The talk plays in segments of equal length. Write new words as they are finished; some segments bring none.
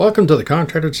Welcome to the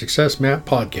Contractor Success Map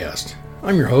podcast.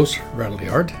 I'm your host, Bradley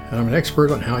Hart, and I'm an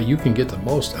expert on how you can get the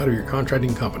most out of your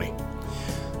contracting company.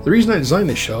 The reason I designed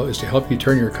this show is to help you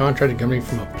turn your contracting company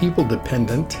from a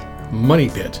people-dependent money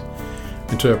pit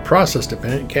into a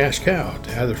process-dependent cash cow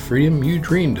to have the freedom you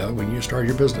dreamed of when you started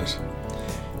your business.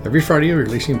 Every Friday, we're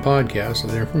releasing podcasts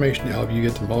with information to help you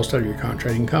get the most out of your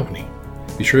contracting company.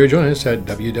 Be sure to join us at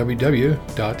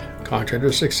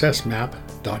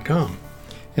www.contractorsuccessmap.com.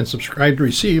 and subscribe to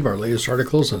receive our latest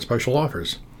articles and special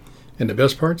offers. And the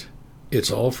best part,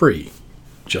 it's all free,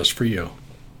 just for you.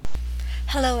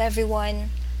 Hello everyone,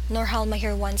 Norhalma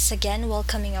here once again,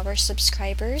 welcoming our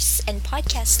subscribers and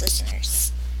podcast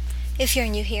listeners. If you're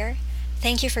new here,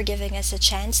 thank you for giving us a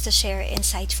chance to share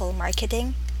insightful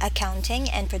marketing, accounting,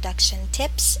 and production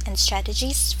tips and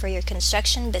strategies for your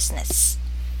construction business.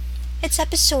 It's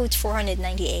episode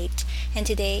 498, and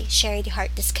today Sherry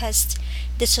DeHart discussed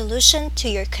the solution to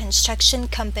your construction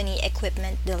company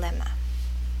equipment dilemma.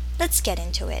 Let's get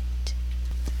into it.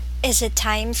 Is it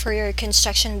time for your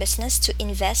construction business to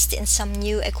invest in some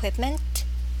new equipment?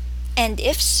 And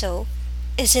if so,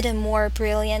 is it a more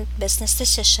brilliant business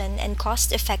decision and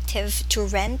cost-effective to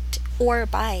rent or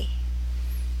buy?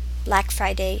 Black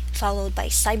Friday, followed by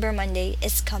Cyber Monday,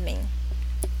 is coming.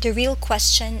 The real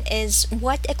question is,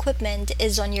 what equipment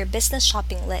is on your business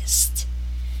shopping list?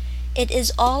 It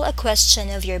is all a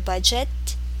question of your budget,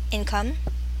 income,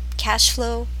 cash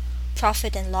flow,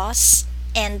 profit and loss,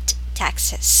 and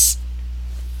taxes.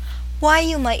 Why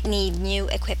you might need new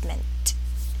equipment.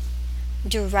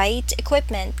 The right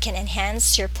equipment can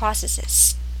enhance your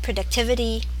processes,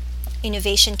 productivity,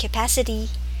 innovation capacity,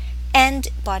 and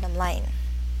bottom line.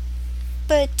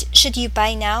 But should you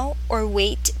buy now or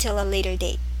wait till a later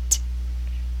date?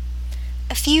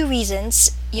 A few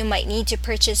reasons you might need to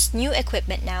purchase new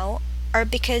equipment now are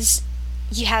because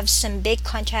you have some big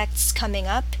contracts coming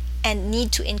up and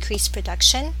need to increase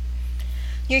production,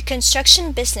 your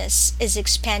construction business is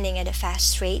expanding at a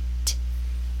fast rate,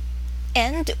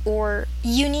 and or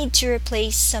you need to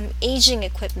replace some aging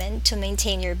equipment to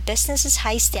maintain your business's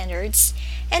high standards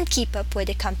and keep up with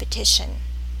the competition.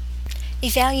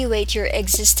 Evaluate your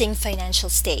existing financial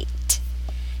state.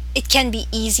 It can be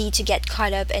easy to get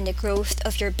caught up in the growth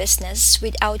of your business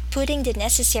without putting the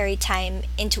necessary time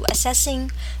into assessing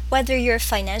whether you're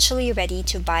financially ready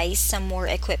to buy some more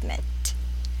equipment.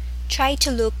 Try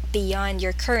to look beyond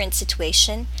your current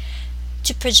situation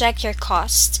to project your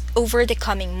costs over the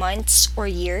coming months or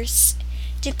years,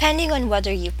 depending on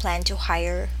whether you plan to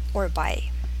hire or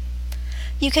buy.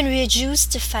 You can reduce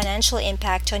the financial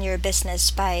impact on your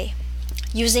business by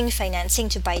using financing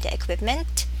to buy the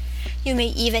equipment. You may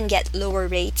even get lower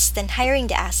rates than hiring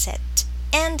the asset,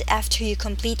 and after you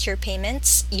complete your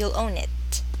payments, you'll own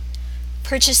it.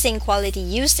 Purchasing quality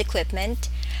used equipment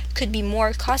could be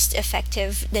more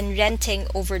cost-effective than renting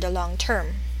over the long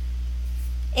term.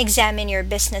 Examine your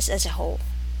business as a whole.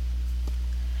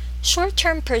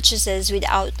 Short-term purchases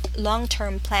without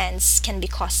long-term plans can be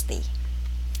costly.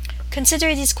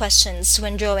 Consider these questions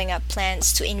when drawing up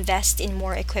plans to invest in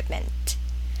more equipment.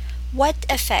 What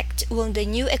effect will the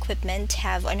new equipment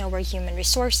have on our human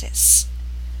resources?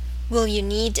 Will you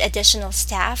need additional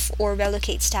staff or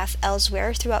relocate staff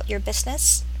elsewhere throughout your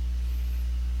business?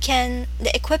 Can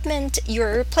the equipment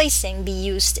you're replacing be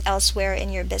used elsewhere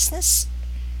in your business?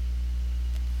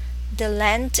 The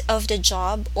length of the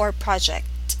job or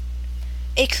project.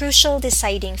 A crucial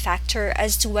deciding factor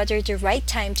as to whether the right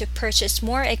time to purchase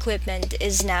more equipment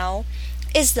is now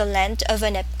is the length of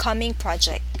an upcoming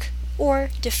project, or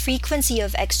the frequency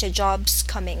of extra jobs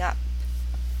coming up.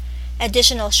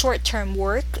 Additional short-term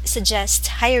work suggests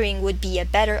hiring would be a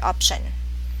better option.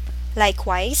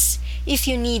 Likewise, if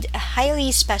you need a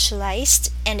highly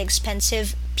specialized and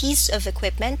expensive piece of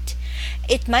equipment,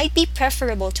 it might be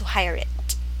preferable to hire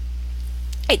it.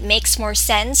 It makes more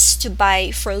sense to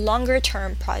buy for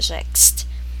longer-term projects.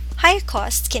 Higher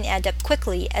costs can add up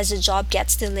quickly as a job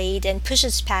gets delayed and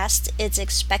pushes past its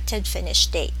expected finish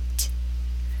date.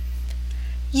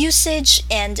 Usage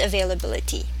and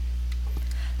availability.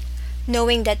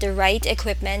 Knowing that the right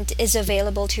equipment is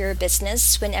available to your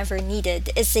business whenever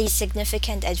needed is a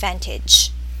significant advantage.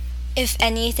 If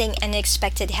anything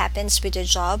unexpected happens with the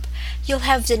job, you'll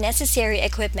have the necessary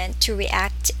equipment to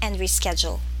react and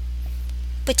reschedule.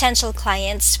 Potential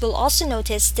clients will also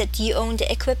notice that you own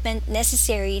the equipment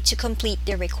necessary to complete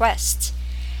their request,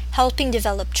 helping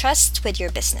develop trust with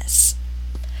your business.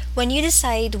 When you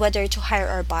decide whether to hire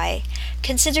or buy,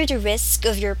 consider the risk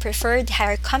of your preferred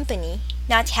hire company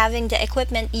not having the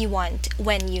equipment you want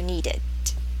when you need it.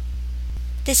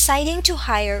 Deciding to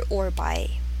hire or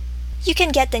buy. You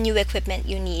can get the new equipment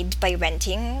you need by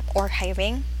renting or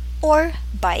hiring or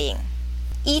buying.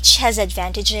 Each has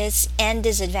advantages and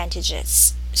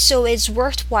disadvantages, so it's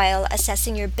worthwhile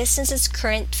assessing your business's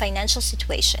current financial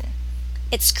situation,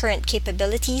 its current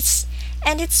capabilities,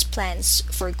 and its plans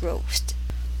for growth.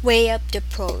 Weigh up the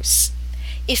pros.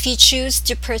 If you choose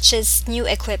to purchase new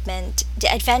equipment,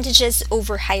 the advantages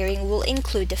over hiring will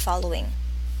include the following: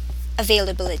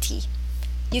 availability.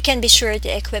 You can be sure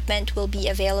the equipment will be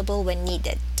available when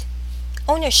needed.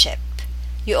 Ownership.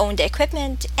 You own the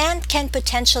equipment and can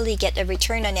potentially get a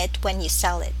return on it when you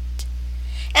sell it.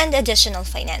 And additional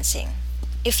financing.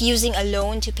 If using a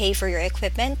loan to pay for your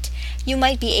equipment, you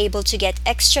might be able to get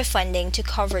extra funding to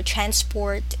cover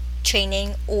transport,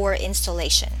 training, or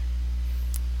installation.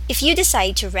 If you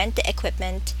decide to rent the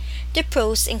equipment, the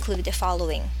pros include the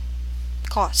following: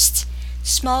 cost,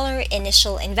 smaller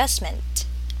initial investment.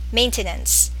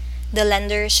 Maintenance, the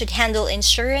lender should handle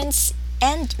insurance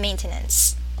and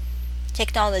maintenance.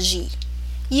 Technology,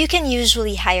 you can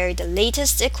usually hire the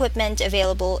latest equipment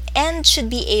available and should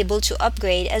be able to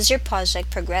upgrade as your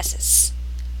project progresses.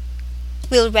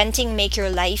 Will renting make your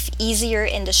life easier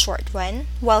in the short run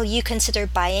while you consider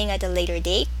buying at a later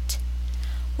date?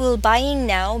 Will buying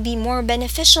now be more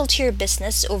beneficial to your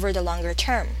business over the longer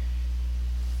term?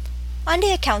 On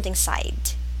the accounting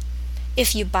side,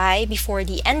 if you buy before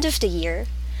the end of the year,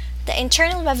 the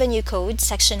Internal Revenue Code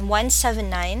Section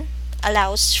 179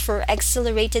 allows for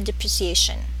accelerated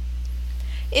depreciation.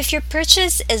 If your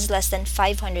purchase is less than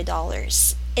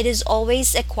 $500, it is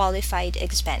always a qualified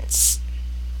expense.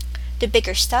 The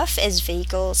bigger stuff is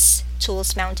vehicles,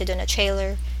 tools mounted on a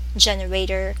trailer,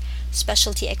 generator,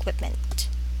 specialty equipment.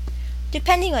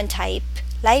 Depending on type,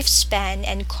 lifespan,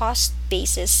 and cost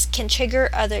basis can trigger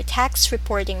other tax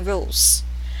reporting rules.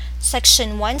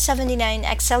 Section 179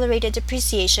 accelerated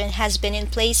depreciation has been in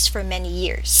place for many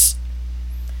years.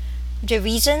 The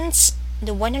reasons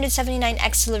the 179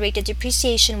 accelerated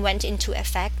depreciation went into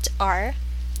effect are: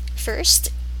 first,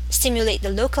 stimulate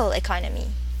the local economy.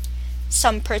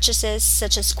 Some purchases,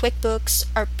 such as QuickBooks,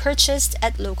 are purchased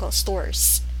at local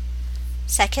stores.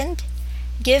 Second,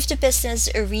 give the business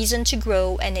a reason to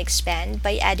grow and expand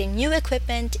by adding new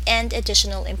equipment and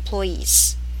additional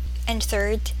employees. And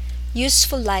third,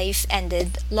 useful life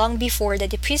ended long before the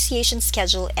depreciation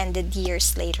schedule ended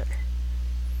years later.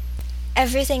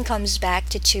 Everything comes back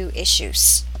to two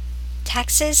issues: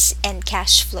 taxes and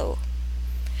cash flow.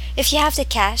 If you have the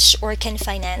cash or can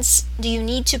finance, do you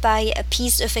need to buy a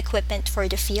piece of equipment for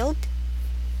the field?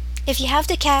 If you have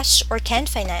the cash or can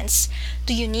finance,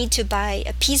 do you need to buy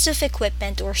a piece of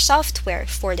equipment or software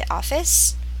for the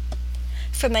office?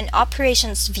 From an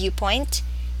operations viewpoint,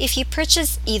 if you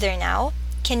purchase either now,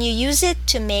 can you use it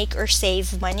to make or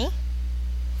save money?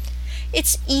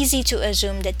 It's easy to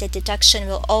assume that the deduction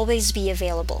will always be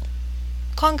available.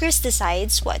 Congress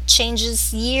decides what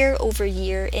changes year over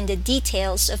year in the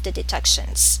details of the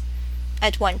deductions.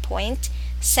 At one point,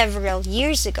 several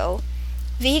years ago,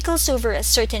 vehicles over a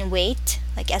certain weight,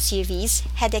 like SUVs,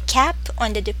 had a cap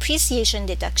on the depreciation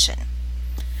deduction.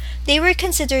 They were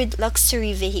considered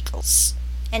luxury vehicles,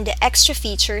 and the extra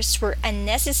features were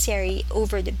unnecessary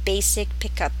over the basic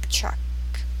pickup truck.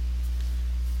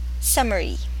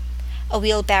 Summary: a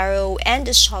wheelbarrow and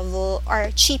a shovel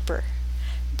are cheaper,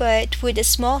 but would a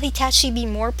small Hitachi be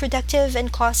more productive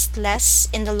and cost less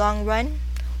in the long run,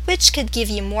 which could give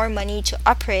you more money to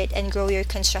operate and grow your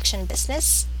construction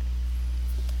business?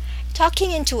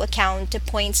 Taking into account the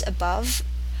points above,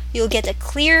 you'll get a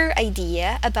clear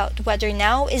idea about whether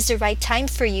now is the right time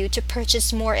for you to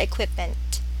purchase more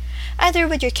equipment, either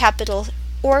with your capital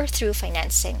or through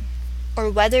financing,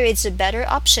 or whether it's a better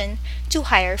option to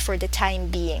hire for the time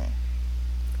being.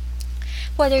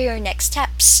 What are your next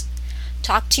steps?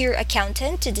 Talk to your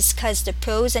accountant to discuss the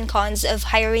pros and cons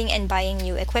of hiring and buying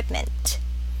new equipment.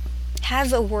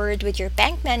 Have a word with your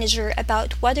bank manager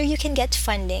about whether you can get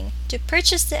funding to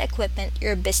purchase the equipment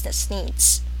your business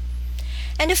needs.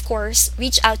 And of course,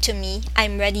 reach out to me.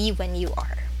 I'm ready when you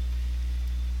are.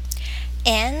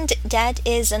 And that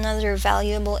is another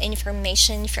valuable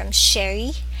information from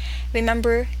Sherry.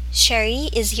 Remember, Sherry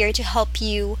is here to help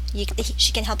you.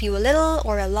 She can help you a little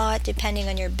or a lot depending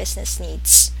on your business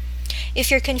needs. If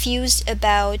you're confused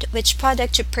about which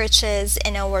product to purchase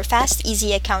in our Fast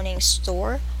Easy Accounting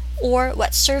store or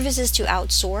what services to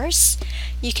outsource,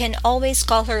 you can always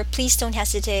call her. Please don't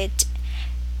hesitate.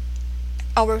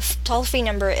 Our toll-free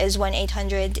number is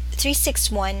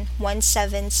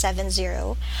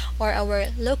 1-800-361-1770 or our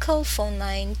local phone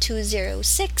line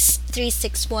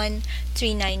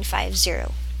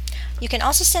 206-361-3950. You can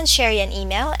also send Sherry an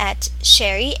email at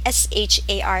Sherry,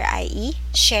 Sharie,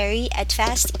 Sherry at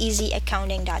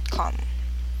fasteasyaccounting.com.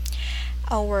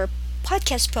 Our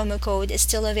podcast promo code is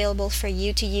still available for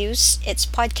you to use. It's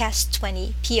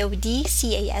podcast20,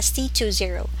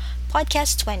 PODCAST20,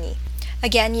 podcast20.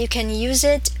 Again, you can use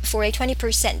it for a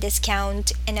 20%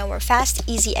 discount in our Fast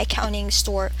Easy Accounting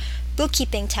store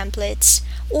bookkeeping templates,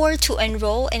 or to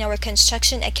enroll in our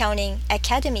Construction Accounting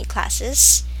Academy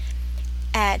classes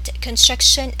at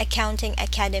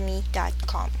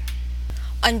constructionaccountingacademy.com.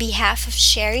 On behalf of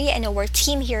Sherry and our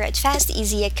team here at Fast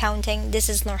Easy Accounting, this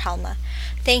is Norhalma.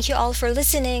 Thank you all for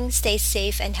listening. Stay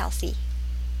safe and healthy.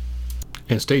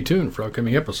 And stay tuned for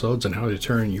upcoming episodes on how to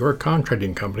turn your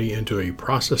contracting company into a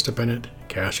process-dependent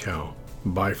cash cow.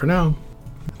 Bye for now.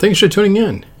 Thanks for tuning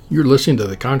in. You're listening to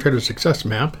the Contractor Success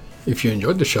Map. If you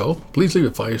enjoyed the show, please leave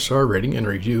a 5-star rating and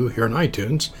review here on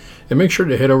iTunes, and make sure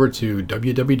to head over to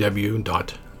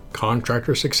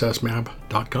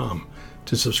www.contractorsuccessmap.com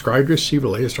to subscribe to receive the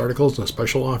latest articles and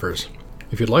special offers.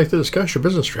 If you'd like to discuss your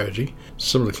business strategy,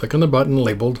 simply click on the button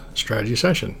labeled Strategy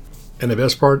Session. And the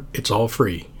best part, it's all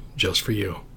free, just for you.